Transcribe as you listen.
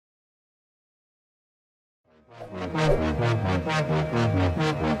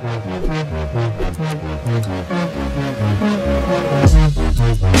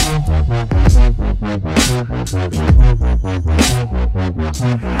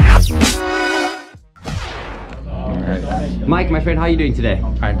Mike, my friend, how are you doing today?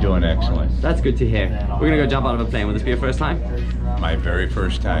 I'm doing excellent. That's good to hear. We're gonna go jump out of a plane. Will this be your first time? My very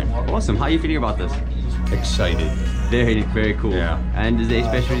first time. Awesome. How are you feeling about this? Excited. Very, very cool. Yeah. And is there a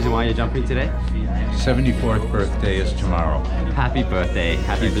special reason why you're jumping today? 74th birthday is tomorrow. Happy birthday.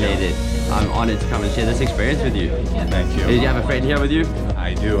 Happy belated. I'm honored to come and share this experience with you. Thank you. Did you have a friend here with you?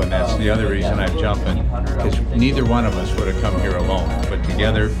 I do, and that's the other reason I'm jumping, because neither one of us would have come here alone, but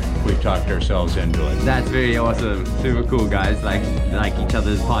together we've talked ourselves into it. That's very awesome. Super cool, guys. Like each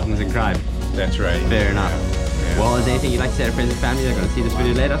other's partners in crime. That's right. Fair enough. Yeah. Well, is there anything you'd like to say to friends and family that are going to see this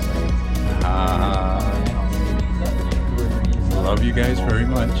video later? Love you guys very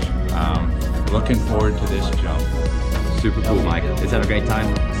much. Looking forward to this jump. Super cool, Mike. Let's have a great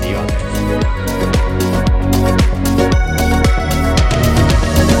time. See you out there.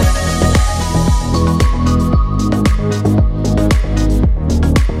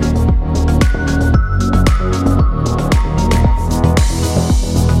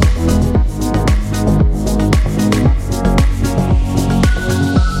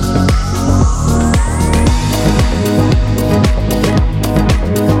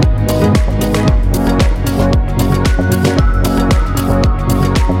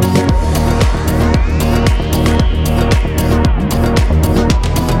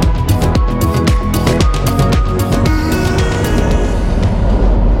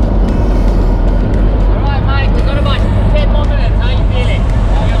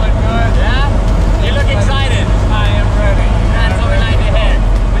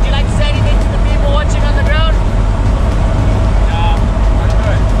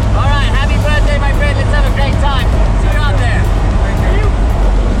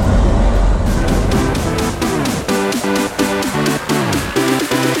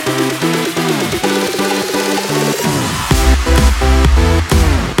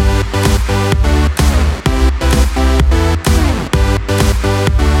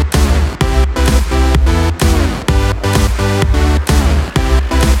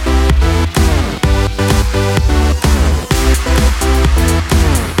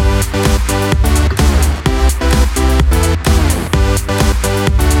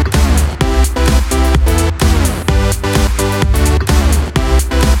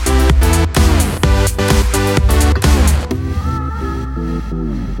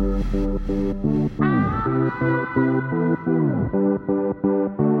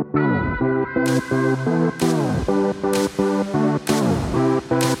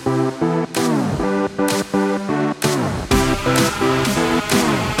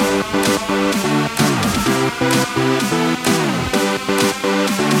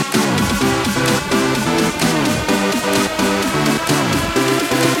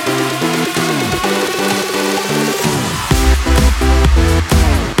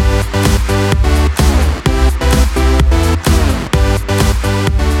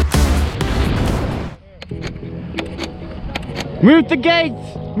 Move the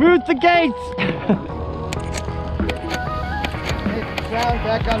gates! Move the gates!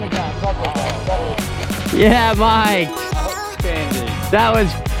 Back on the ground. Yeah, Mike! Outstanding. That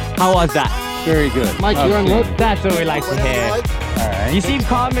was... How was that? Very good. Mike, you're on road. That's what we like to hear. Alright. You seem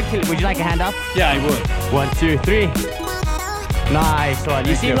calm and would you like a hand up? Yeah, I would. 1, 2, 3. Nice one.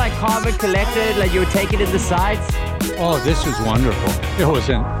 You seem like calm and collected, like you were taking in the sights. Oh, this was wonderful. It was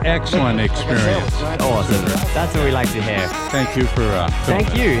an excellent experience. Awesome. That's what we like to hear. Thank you for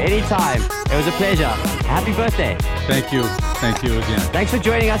Thank you. Anytime. It was a pleasure. Happy birthday. Thank you. Thank you again. Thanks for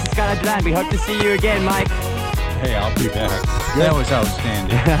joining us at Skydive DeLand. We hope to see you again, Mike. Hey, I'll be back. That was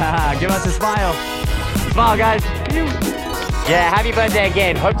outstanding. Give us a smile. Smile, guys. Yeah, happy birthday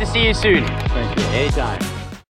again. Hope to see you soon. Thank you. Anytime.